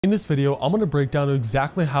In this video, I'm going to break down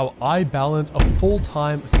exactly how I balance a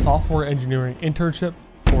full-time software engineering internship,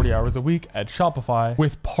 40 hours a week at Shopify,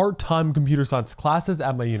 with part-time computer science classes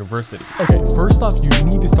at my university. Okay, first off, you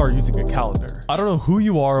need to start using a calendar. I don't know who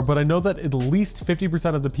you are, but I know that at least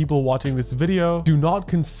 50% of the people watching this video do not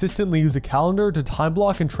consistently use a calendar to time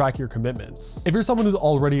block and track your commitments. If you're someone who's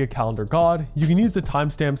already a calendar god, you can use the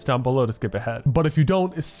timestamps down below to skip ahead. But if you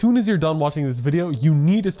don't, as soon as you're done watching this video, you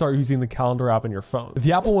need to start using the calendar app on your phone.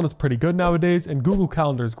 The Apple one is pretty good nowadays, and Google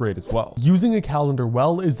Calendar is great as well. Using a calendar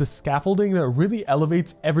well is the scaffolding that really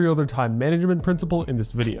elevates every other time management principle in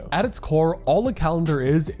this video. At its core, all a calendar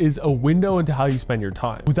is a window into how you spend your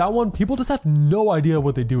time. Without one, people just have no idea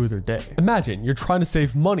what they do with their day. Imagine you're trying to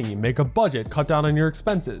save money, make a budget, cut down on your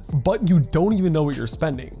expenses, but you don't even know what you're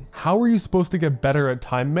spending. How are you supposed to get better at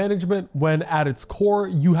time management when at its core,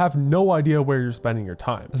 you have no idea where you're spending your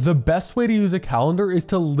time? The best way to use a calendar is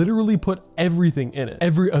to literally put everything in it.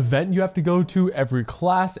 Every event you have to go to, every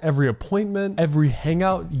class, every appointment, every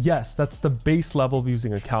hangout. Yes, that's the base level of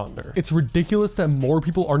using a calendar. It's ridiculous that more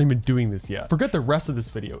people aren't even doing this yet. Forget the rest of this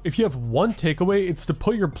video. If you have one takeaway, it's to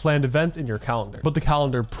put your planned events in your calendar. But the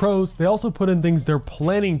calendar pros, they also put in things they're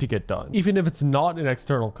planning to get done, even if it's not an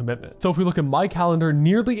external commitment. So if we look at my calendar,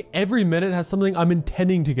 nearly every minute has something I'm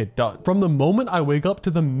intending to get done, from the moment I wake up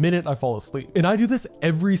to the minute I fall asleep. And I do this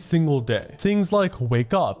every single day. Things like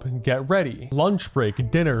wake up, get ready, lunch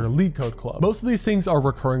break, dinner, lead code club. Most of these things are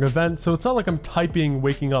recurring events, so it's not like I'm typing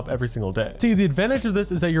waking up every single day. See, the advantage of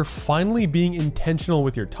this is that you're finally being intentional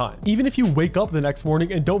with your time. Even if you wake up the next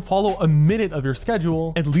morning and don't follow a minute of your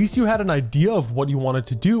schedule, at least you had an idea of what you wanted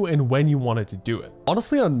to do and when you wanted to do it.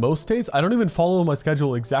 Honestly, on most days, I don't even follow my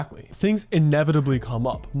schedule exactly. Things inevitably come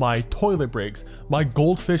up. My toilet breaks, my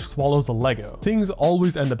goldfish swallows a Lego. Things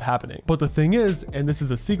always end up happening. But the thing is, and this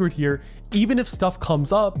is a secret here, even if stuff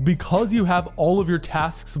comes up, because you have all of your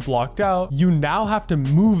tasks blocked out, you now have to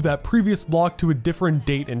move that previous block to a different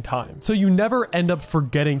date and time. So you never end up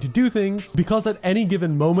forgetting to do things, because at any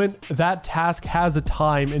given moment, that task has a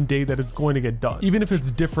time and date that it's going to get done, even if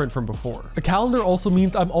it's different from before. A calendar also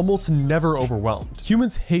means I'm almost never overwhelmed.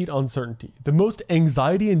 Humans hate uncertainty. The most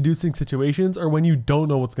anxiety-inducing situations are when you don't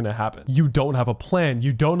know what's going to happen. You don't have a plan,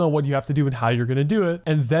 you don't know what you have to do and how you're going to do it,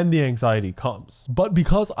 and then the anxiety comes. But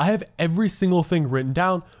because I have every single thing written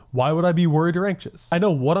down, why would I be worried or anxious? I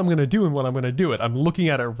know what I'm going to do and when I'm going to do it. I'm looking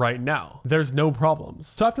at it right now. There's no problems.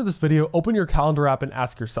 So after this video, open your calendar app and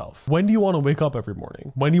ask yourself, when do you want to wake up every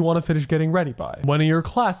morning? When do you want to finish getting ready by? When are your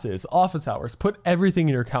classes, office hours? Put everything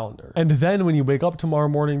in your calendar. And then when you wake up tomorrow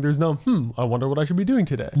morning, there's no, I wonder what I should be doing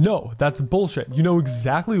today. No, that's bullshit. You know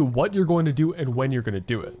exactly what you're going to do and when you're going to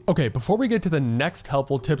do it. Okay, before we get to the next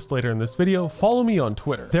helpful tips later in this video, follow me on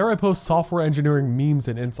Twitter. There I post software engineering memes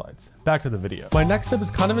and insights. Back to the video. My next step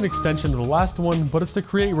is kind of an extension of the last one, but it's to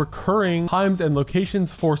create recurring times and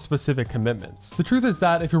locations for specific commitments. The truth is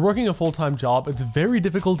that if you're working a full-time job, it's very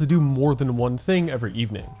difficult to do more than one thing every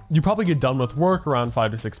evening. You probably get done with work around 5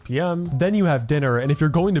 to 6 p.m. Then you have dinner, and if you're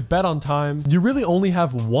going to bed on time, you really only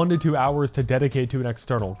have 1 to 2 hours to dedicate to an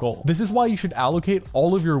external goal. This is why you should allocate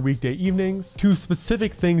all of your weekday evenings to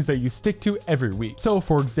specific things that you stick to every week. So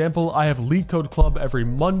for example, I have lead code club every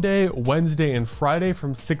Monday, Wednesday, and Friday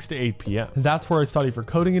from 6 to 8 p.m. That's where I study for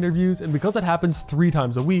coding interviews, and because it happens 3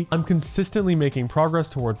 times a week, I'm consistently making progress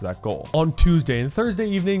towards that goal. On Tuesday and Thursday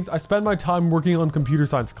evenings, I spend my time working on computer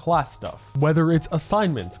science class stuff. Whether it's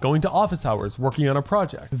assignments, going to office hours, working on a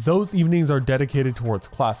project, those evenings are dedicated towards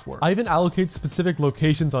classwork. I even allocate specific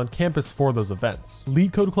locations on campus for those events.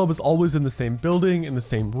 Lead Code Club is always in the same building, in the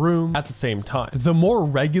same room, at the same time. The more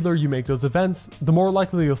regular you make those events, the more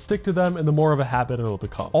likely you'll stick to them and the more of a habit it'll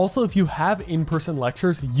become. Also, if you have in-person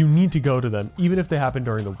lectures, you need to go to them, even if they happen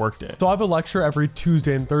during the workday. So I have a lecture every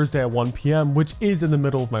Tuesday and Thursday at 1 p.m., which is in the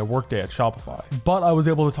middle of my workday at Shopify. But I was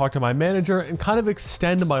able to talk to my manager and kind of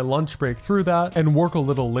extend my lunch break through that and work a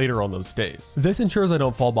little later on those days. This ensures I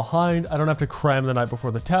don't fall behind, I don't have to cram the night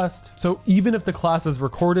before the test. So even if the class is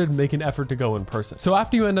recorded, make an effort to go in person. So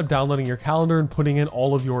after you end up downloading your calendar and putting in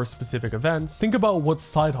all of your specific events, think about what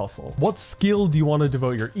side hustle, what skill do you want to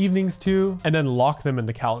devote your evenings to, and then lock them in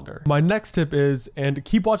the calendar. My next tip is, and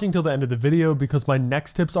keep watching till the end of the video because my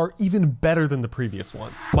next tips are even better than the previous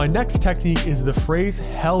ones. My next technique is the phrase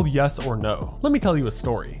hell yes or no. Let me tell you a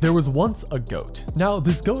story. There was once a goat. Now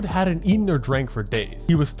this goat hadn't eaten or drank for days.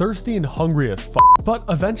 He was thirsty and hungry as fuck. But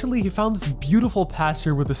eventually he found this beautiful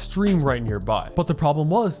pasture with a stream right nearby. But the problem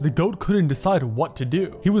was the goat couldn't decide what to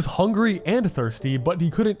do. He was hungry and thirsty, but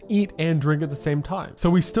he couldn't eat and drink at the same time.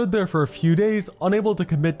 So he stood there for a few days, unable to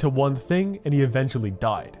commit to one thing, and he eventually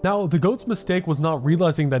died. Now the goat's mistake was not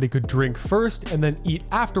realizing that he could drink first and then eat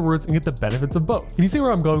study afterwards and get the benefits of both. Can you see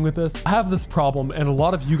where I'm going with this? I have this problem, and a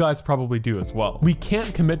lot of you guys probably do as well. We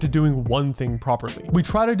can't commit to doing one thing properly. We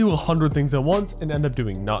try to do 100 things at once and end up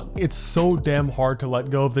doing none. It's so damn hard to let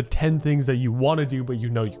go of the 10 things that you want to do, but you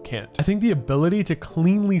know you can't. I think the ability to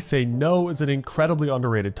cleanly say no is an incredibly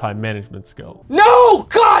underrated time management skill. No!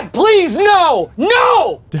 God, please, no!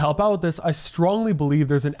 No! To help out with this, I strongly believe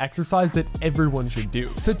there's an exercise that everyone should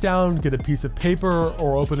do. Sit down, get a piece of paper,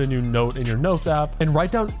 or open a new note in your notes app and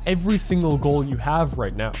write down every single goal you have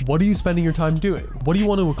right now. What are you spending your time doing? What do you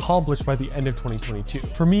want to accomplish by the end of 2022?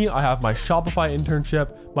 For me, I have my Shopify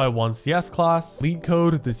internship, my 1CS class, lead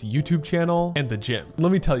code, this YouTube channel, and the gym.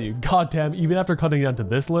 Let me tell you, goddamn, even after cutting down to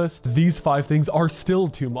this list, these 5 things are still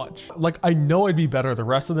too much. Like, I know I'd be better at the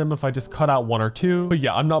rest of them if I just cut out 1 or 2, but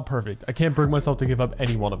yeah, I'm not perfect. I can't bring myself to give up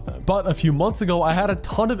any one of them. But a few months ago, I had a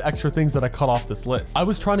ton of extra things that I cut off this list. I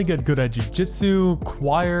was trying to get good at jiu-jitsu,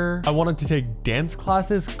 choir. I wanted to take dance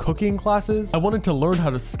classes, cooking classes. I wanted to learn how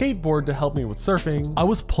to skateboard to help me with surfing. I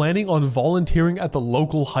was planning on volunteering at the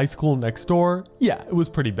local high school next door. Yeah, it was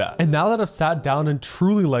pretty bad. And now that I've sat down and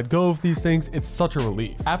truly let go of these things, it's such a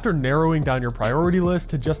relief. After narrowing down your priority list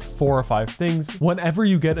to just 4 or 5 things, whenever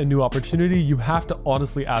you get a new opportunity, you have to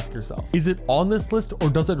honestly ask yourself, is it on this list or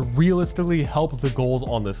does it realistically help the goals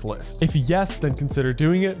on this list? If yes, then consider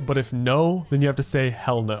doing it, but if no, then you have to say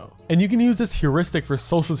hell no. And you can use this heuristic for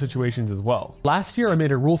social situations as well. Last year, I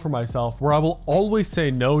made a rule for myself where I will always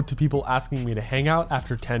say no to people asking me to hang out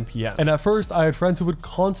after 10 p.m. And at first, I had friends who would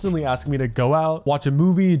constantly ask me to go out, watch a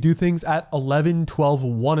movie, do things at 11, 12,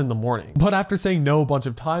 1 in the morning. But after saying no a bunch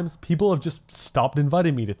of times, people have just stopped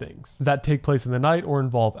inviting me to things that take place in the night or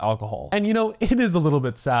involve alcohol. And you know, it is a little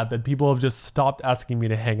bit sad that people have just stopped asking me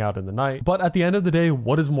to hang out in the night. But at the end of the day,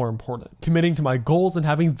 what is more important? Committing to my goals and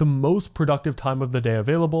having the most productive time of the day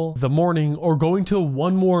available, the morning, or going to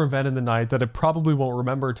one more event in the night that I probably won't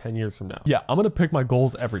remember 10 years from now. Yeah, I'm gonna pick my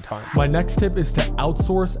goals every time. My next tip is to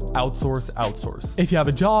outsource, outsource, outsource. If you have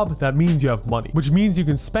a job, that means you have money, which means you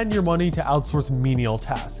can spend your money to outsource menial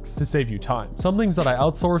tasks to save you time. Some things that I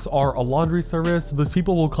outsource are a laundry service. So those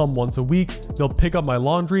people will come once a week. They'll pick up my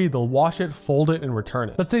laundry, they'll wash it, fold it, and return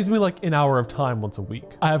it. That saves me like an hour of time once a week.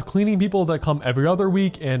 I have cleaning people that come every other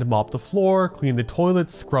week and mop the floor, clean the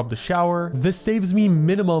toilets, scrub the shower. This saves me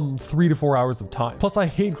minimum 3 to 4 hours of time. Plus, I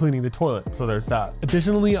hate cleaning the toilet, so there's that.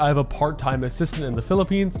 Additionally, I have a part-time assistant in the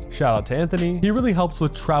Philippines. Shout out to Anthony. He really helps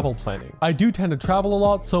with travel planning. I do tend to travel a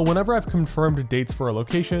lot, so whenever I've confirmed dates for a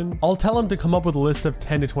location, I'll tell him to come up with a list of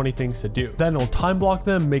 10 to 20 things to do. Then I'll time block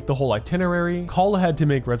them, make the whole itinerary, call ahead to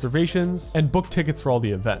make reservations, and book tickets for all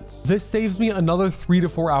the events. This saves me another 3 to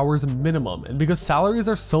 4 hours minimum, and because salaries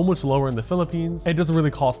are so much lower in the Philippines, it doesn't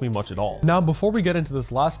really cost me much at all. Now, before we get into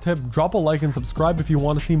this last tip, drop a like and subscribe if you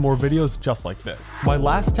want to see more videos just like this. My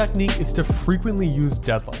last technique is to frequently use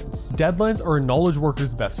deadlines. Deadlines are a knowledge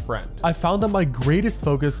worker's best friend. I found that my greatest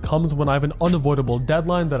focus comes when I have an unavoidable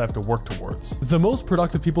deadline that I have to work towards. The most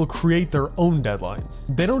productive people create their own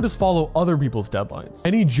deadlines. They don't just follow other people's deadlines.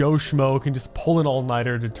 Any Joe Schmo can just pull an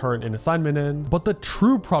all-nighter to turn an assignment in, but the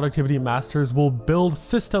true productivity masters will build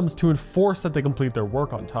systems to enforce that they complete their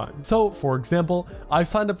work on time. So, for example, I've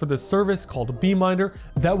signed up for this service called Beeminder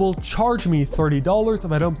that will charge me $30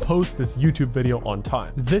 if I don't post this YouTube video on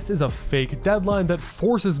time. This is a fake deadline that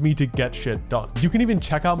forces me to get shit done. You can even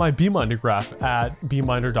check out my Beeminder graph at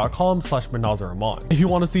beeminder.com/manazarrahman if you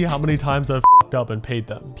want to see how many times I've f***ed up and paid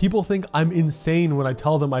them. People think I'm insane when I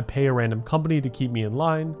tell them I pay a random company to keep me in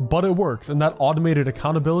line, but it works, and that automated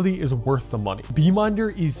accountability is worth the money.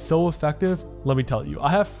 Beeminder is so effective, let me tell you.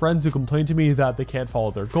 I have friends who complain to me that they can't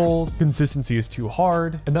follow their goals, consistency is too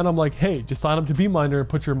hard, and then I'm like, hey, just sign up to Beeminder and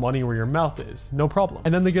put your money where your mouth is, no problem.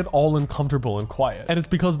 And then they get all uncomfortable and quiet. And it's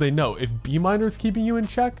because they know if Beeminder is keeping you in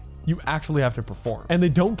check, you actually have to perform. And they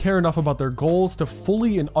don't care enough about their goals to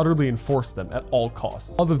fully and utterly enforce them at all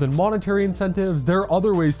costs. Other than monetary incentives, there are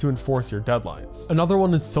other ways to enforce your deadlines. Another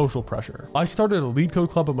one is social pressure. I started a lead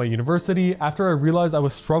code club at my university after I realized I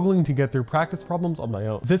was struggling to get through practice problems on my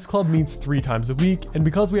own. This club meets 3 times a week, and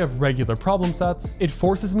because we have regular problem sets, it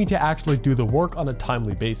forces me to actually do the work on a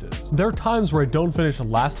timely basis. There are times where I don't finish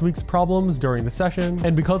last week's problems during the session,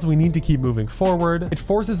 and because we need to keep moving forward, it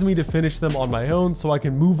forces me to finish them on my own so I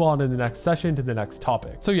can move on in the next session to the next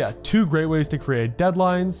topic. So yeah, 2 great ways to create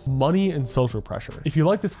deadlines: money and social pressure. If you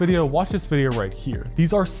like this video, watch this video right here.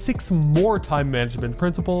 These are 6 more time management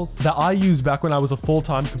principles that I used back when I was a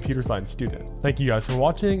full-time computer science student. Thank you guys for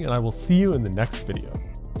watching, and I will see you in the next video.